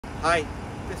Hi,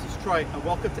 this is Troy and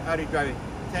welcome to Audi Driving.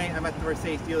 Today I'm at the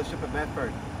Mercedes dealership at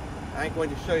Medford. I'm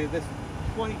going to show you this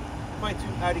 2022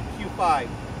 Audi Q5.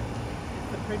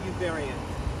 It's the premium variant.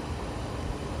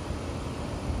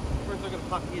 First I'm going to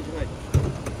pop the engine hood.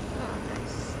 Oh,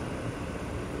 nice.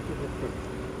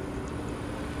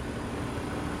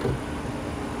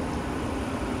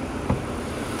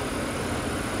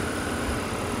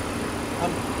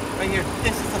 Right here,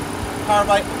 this is a Power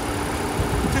by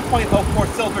 2.0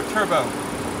 4-cylinder turbo.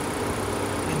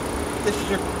 And this is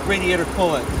your radiator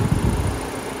coolant.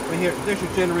 Right here, there's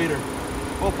your generator.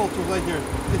 Oil filter right here.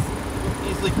 This will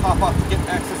easily pop off to get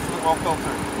access to the oil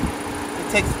filter.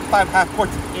 It takes 5.5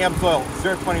 quarts of AMS oil,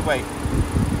 0-20 weight.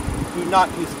 Do not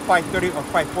use 530 or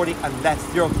 540 unless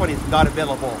 0-20 is not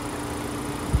available.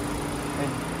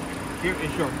 And here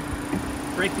is your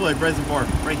brake fluid reservoir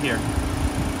right here.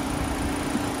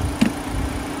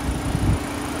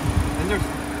 And there's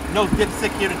no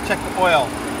dipstick here to check the oil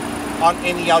on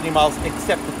any Audi models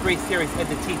except the 3 Series and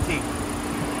the TT.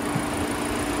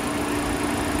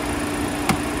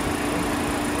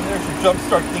 And there's your jump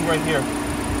start thing right here.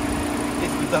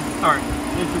 Basically doesn't start.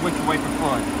 There's your windshield wiper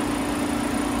fluid.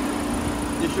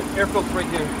 There's your air filter right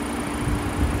here.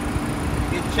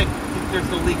 You check if there's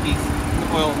no leakies in the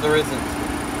oil. There isn't.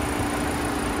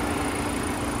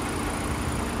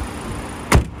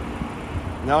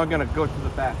 Now I'm going to go to the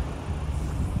back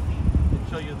and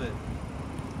show you this.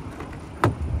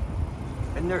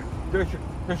 And there's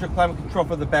your climate control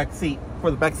for the back seat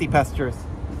passengers.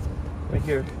 Right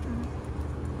here.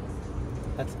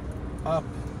 That's up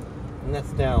and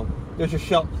that's down. There's your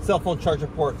cell phone charger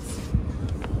ports.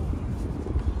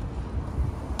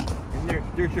 And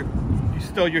there's you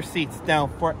stow your seats down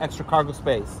for extra cargo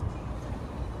space.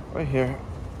 Right here.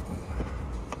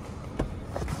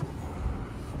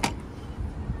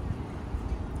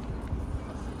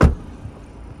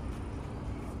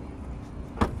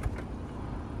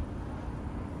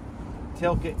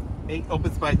 Tailgate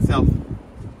opens by itself.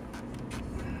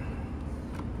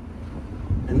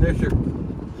 And there's your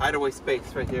hideaway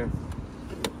space right here.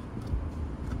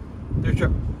 There's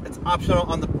it's optional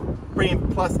on the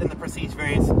Premium Plus and the Prestige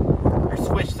variants. Your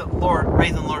switch to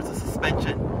raise and lower the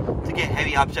suspension to get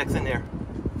heavy objects in there.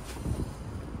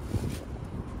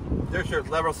 There's your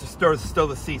levers to stow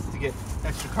the seats to get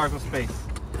extra cargo space.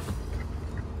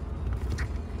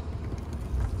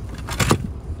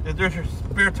 And there's your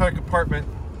spare tire compartment.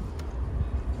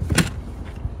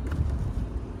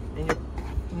 And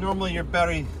normally your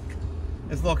battery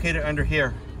is located under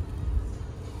here.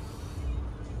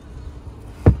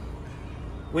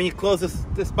 When you close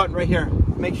this button right here,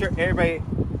 make sure everybody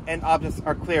and objects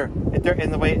are clear. If they're in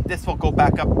the way, this will go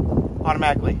back up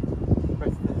automatically.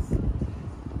 Press this.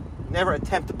 Never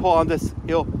attempt to pull on this.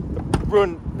 It'll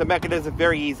ruin the mechanism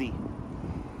very easy.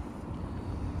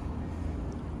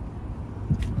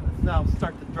 Now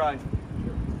start the drive.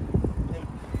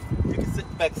 You can sit in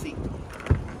the back seat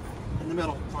in the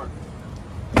middle part.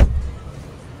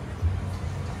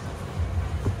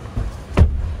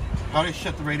 How do you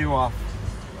shut the radio off?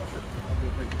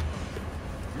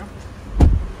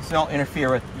 So don't interfere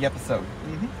with the episode.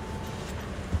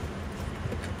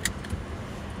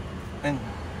 And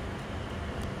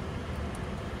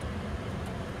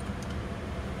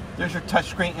there's your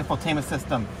touchscreen infotainment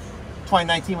system.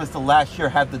 2019 was the last year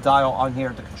had the dial on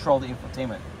here to control the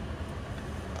infotainment.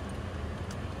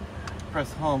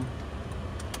 Press home,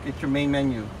 get your main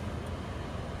menu.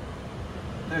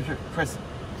 There's your press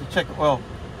to check the oil.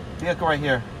 Vehicle right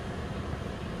here.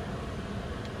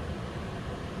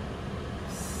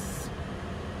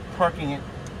 Parking it.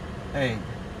 Hey.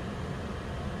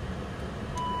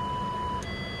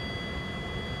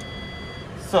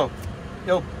 So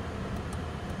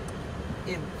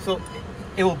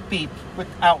it will beep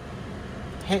without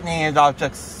hitting any of the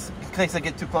objects in case I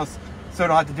get too close, so I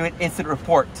don't have to do an instant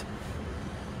report.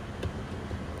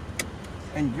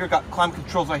 And you've got climate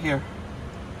controls right here.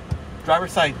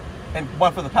 Driver's side, and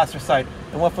one for the passenger side,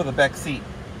 and one for the back seat.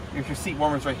 Here's your seat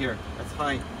warmers right here. That's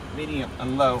high, medium,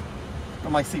 and low. I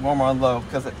put my seat warmer on low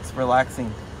because it's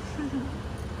relaxing.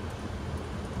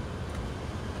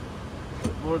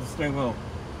 Lower the steering wheel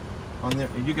on there,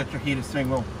 and you got your heated steering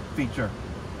wheel feature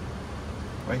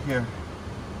right here.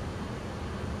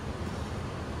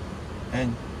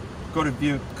 And go to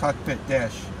view cockpit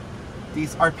dash.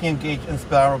 These RPM gauge and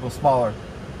spiral go smaller,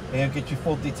 and it'll get you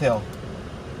full detail.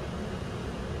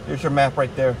 There's your map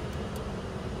right there.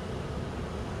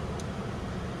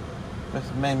 There's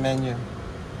the main menu.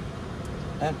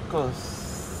 And go to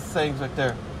settings right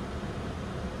there.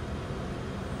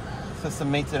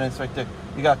 System maintenance right there.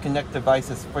 You got connect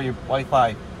devices for your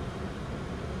Wi-Fi.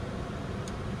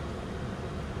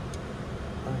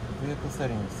 Vehicle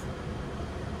settings.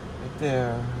 Right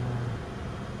there.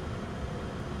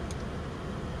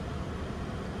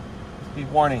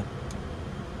 Speed warning.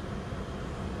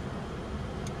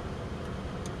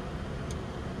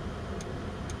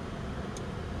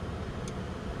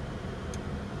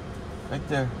 Right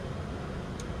there.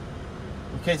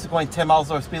 In case you're going 10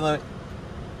 miles over speed limit,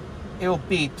 it will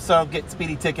beep, so I'll get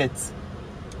speeding tickets.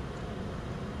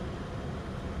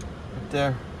 Right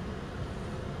there.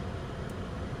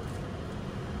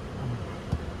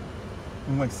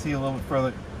 I'm going to see a little bit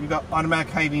further. You got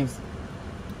automatic high beams.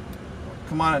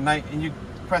 Come on at night, and you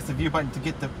press the view button to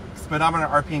get the speedometer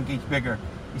RPM gauge bigger.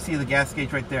 You see the gas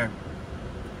gauge right there.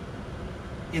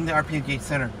 In the RPM gauge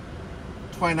center.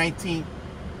 2019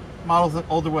 models and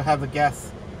older will have the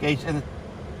gas gauge and the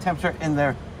temperature in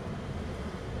there.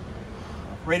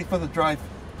 Ready for the drive.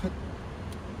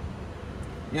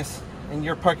 Yes, and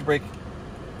your parking brake.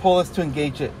 Pull this to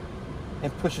engage it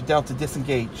and push it down to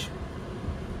disengage.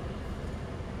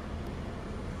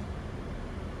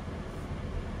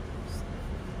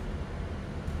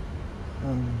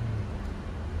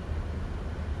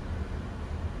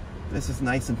 This is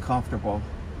nice and comfortable.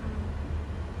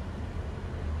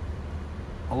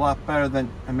 A lot better than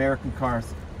American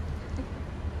cars.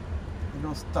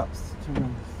 No stops. Turn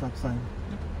on the stop sign.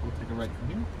 Yep. We'll take a right from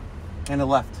here. And a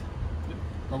left. Yep.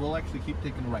 Or we'll actually keep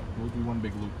taking a right. We'll do one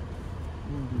big loop.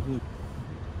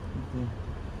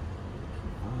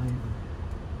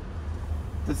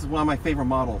 This is one of my favorite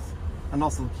models. And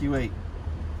also the Q8.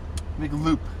 Big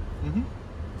loop. Mm-hmm.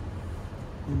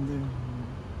 And then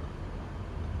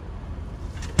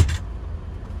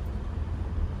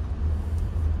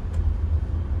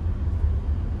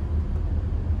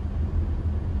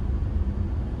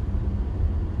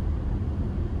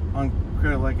on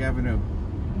Crater Lake Avenue.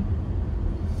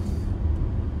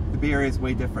 The Bay Area is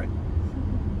way different.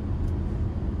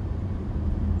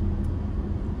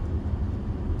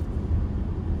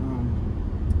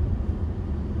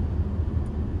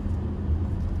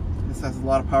 This has a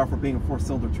lot of power for being a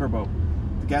 4-cylinder turbo.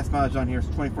 The gas mileage on here is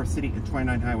 24 city and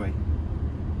 29 highway.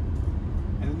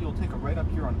 And then you'll take a right up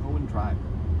here on Owen Drive.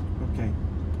 Okay.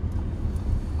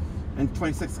 And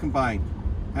 26 combined.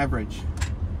 Average.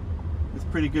 It's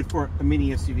pretty good for a mini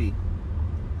SUV.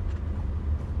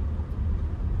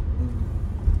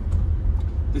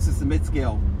 This is the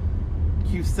mid-scale.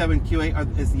 Q7,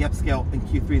 Q8 is the upscale, and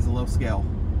Q3 is the low scale.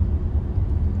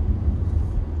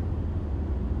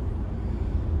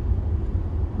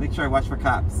 Make sure I watch for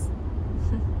cops.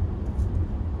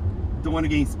 Don't want to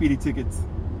get any speeding tickets.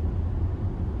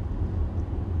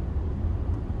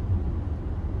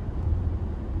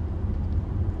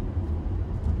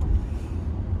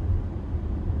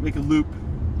 Make a loop.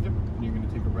 Yep. And you're going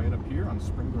to take a right up here on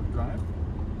Springbrook Drive.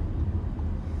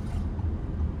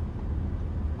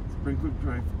 Springbrook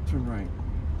Drive, turn right.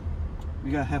 We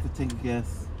got half a tank of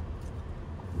gas.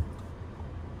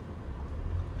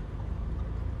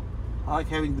 I like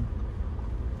having the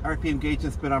RPM gauge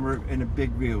and speedometer in a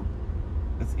big view.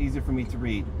 It's easier for me to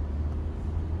read.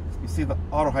 You see the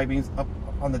auto high beams up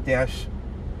on the dash.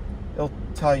 It'll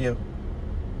tell you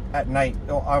at night.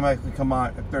 It'll automatically come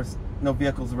on if there's no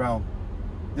vehicles around.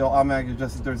 They'll automatically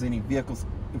adjust if there's any vehicles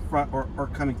in front or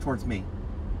coming towards me.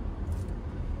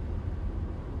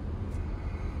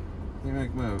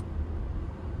 Dynamic mode.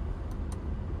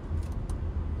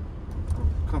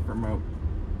 Comfort mode.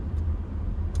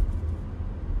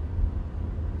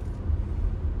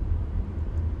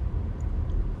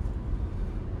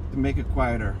 To make it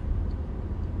quieter.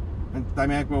 And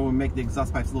dynamic mode will make the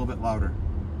exhaust pipes a little bit louder.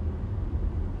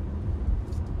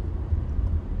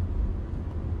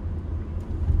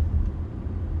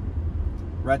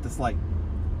 Right at this light.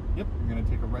 Yep, you're going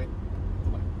to take a right at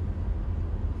the light.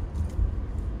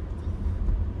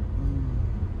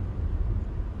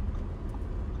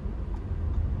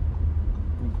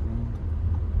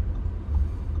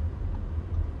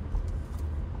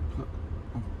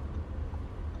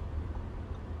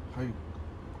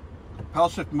 Power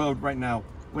shift mode right now.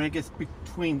 When it gets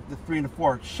between the 3 and the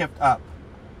 4, shift up.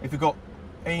 If you go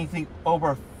anything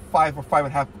over 5 or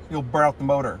 5.5, you'll burn out the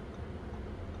motor.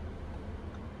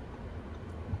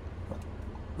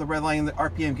 The red line in the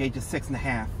RPM gauge is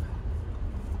 6.5.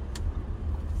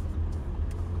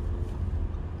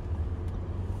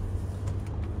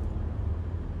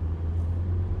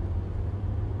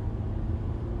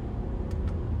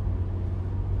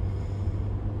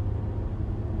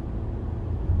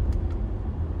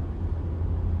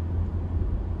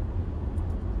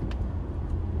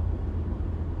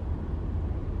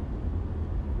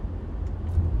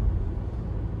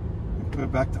 Put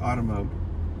it back to auto mode.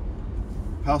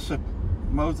 Power shift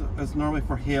modes is normally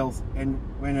for hills and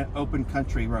when in open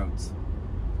country roads.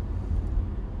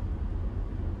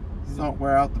 So don't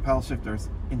wear out the paddle shifters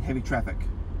in heavy traffic.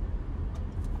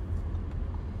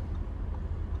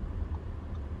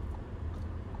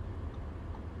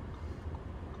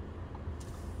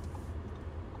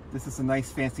 This is a nice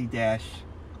fancy dash.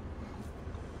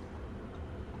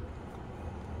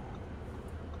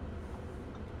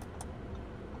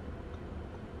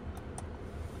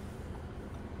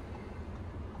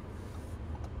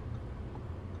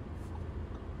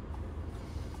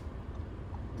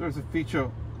 There's a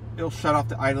feature, it'll shut off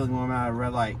the idling when I'm at a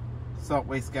red light. Salt,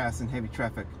 waste gas, and heavy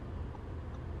traffic.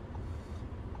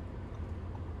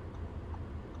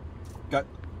 Got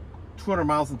 200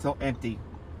 miles until empty,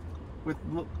 with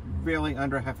barely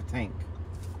under half a tank.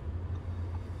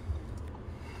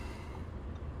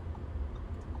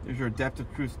 There's your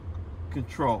adaptive cruise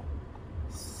control,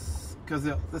 because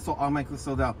this will automatically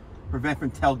slow down, prevent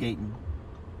from tailgating.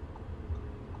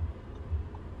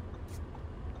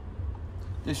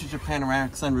 This is your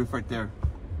panoramic sunroof right there.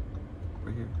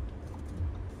 Right here.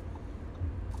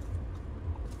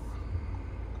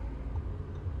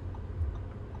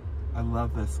 I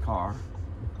love this car.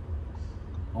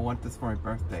 I want this for my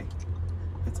birthday.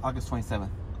 It's August 27th.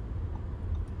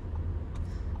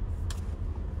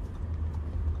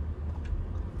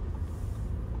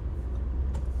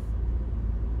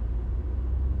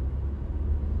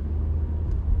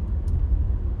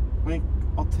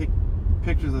 I'll take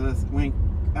pictures of this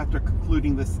after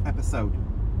concluding this episode.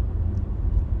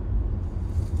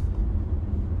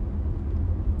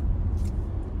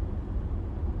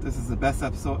 This is the best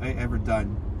episode I ever done.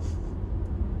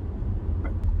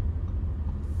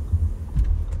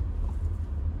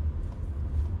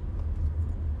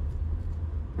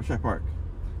 Where should I park?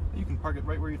 You can park it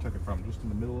right where you took it from, just in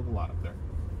the middle of the lot up there.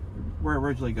 Where it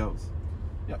originally goes.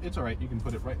 Yeah, it's all right. You can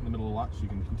put it right in the middle of the lot so you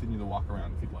can continue to walk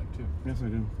around if you'd like to. Yes, I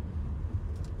do.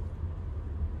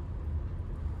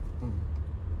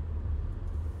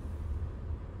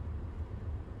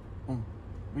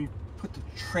 When you put the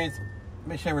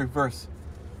transmission in reverse,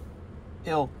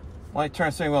 when I turn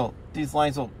the steering wheel, these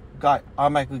lines will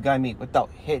automatically guide me without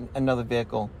hitting another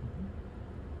vehicle.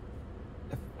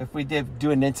 If we did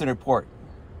do an incident report.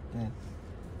 Yeah.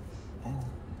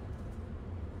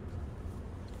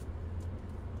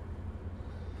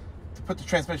 To put the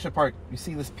transmission apart, you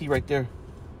see this P right there?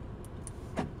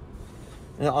 And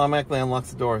it automatically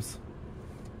unlocks the doors.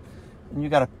 And you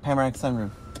got a panoramic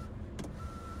sunroof.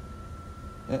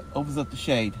 It opens up the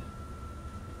shade.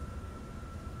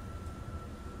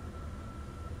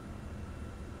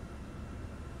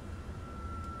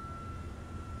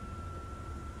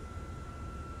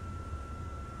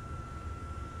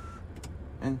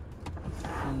 And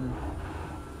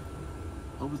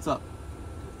opens up.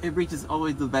 It reaches all the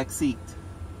way to the back seat.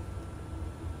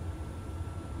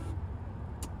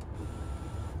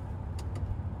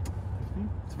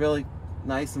 It's really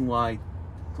nice and wide.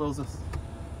 Close this.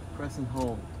 Press and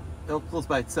hold. It'll close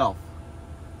by itself.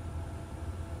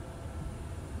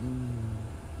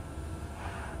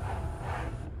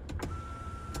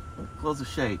 Close the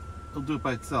shade. It'll do it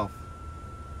by itself.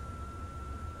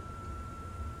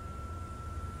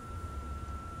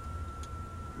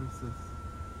 Where's this?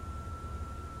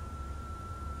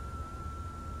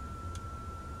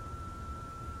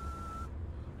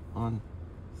 On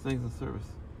settings and service.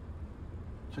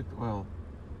 Check the oil.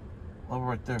 Level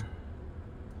right there.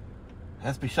 It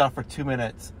has to be shut off for 2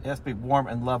 minutes. It has to be warm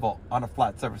and level on a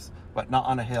flat surface, but not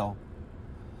on a hill.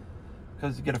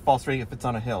 Because you get a false reading if it's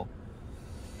on a hill.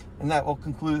 And that will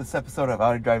conclude this episode of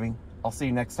Audi Driving. I'll see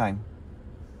you next time.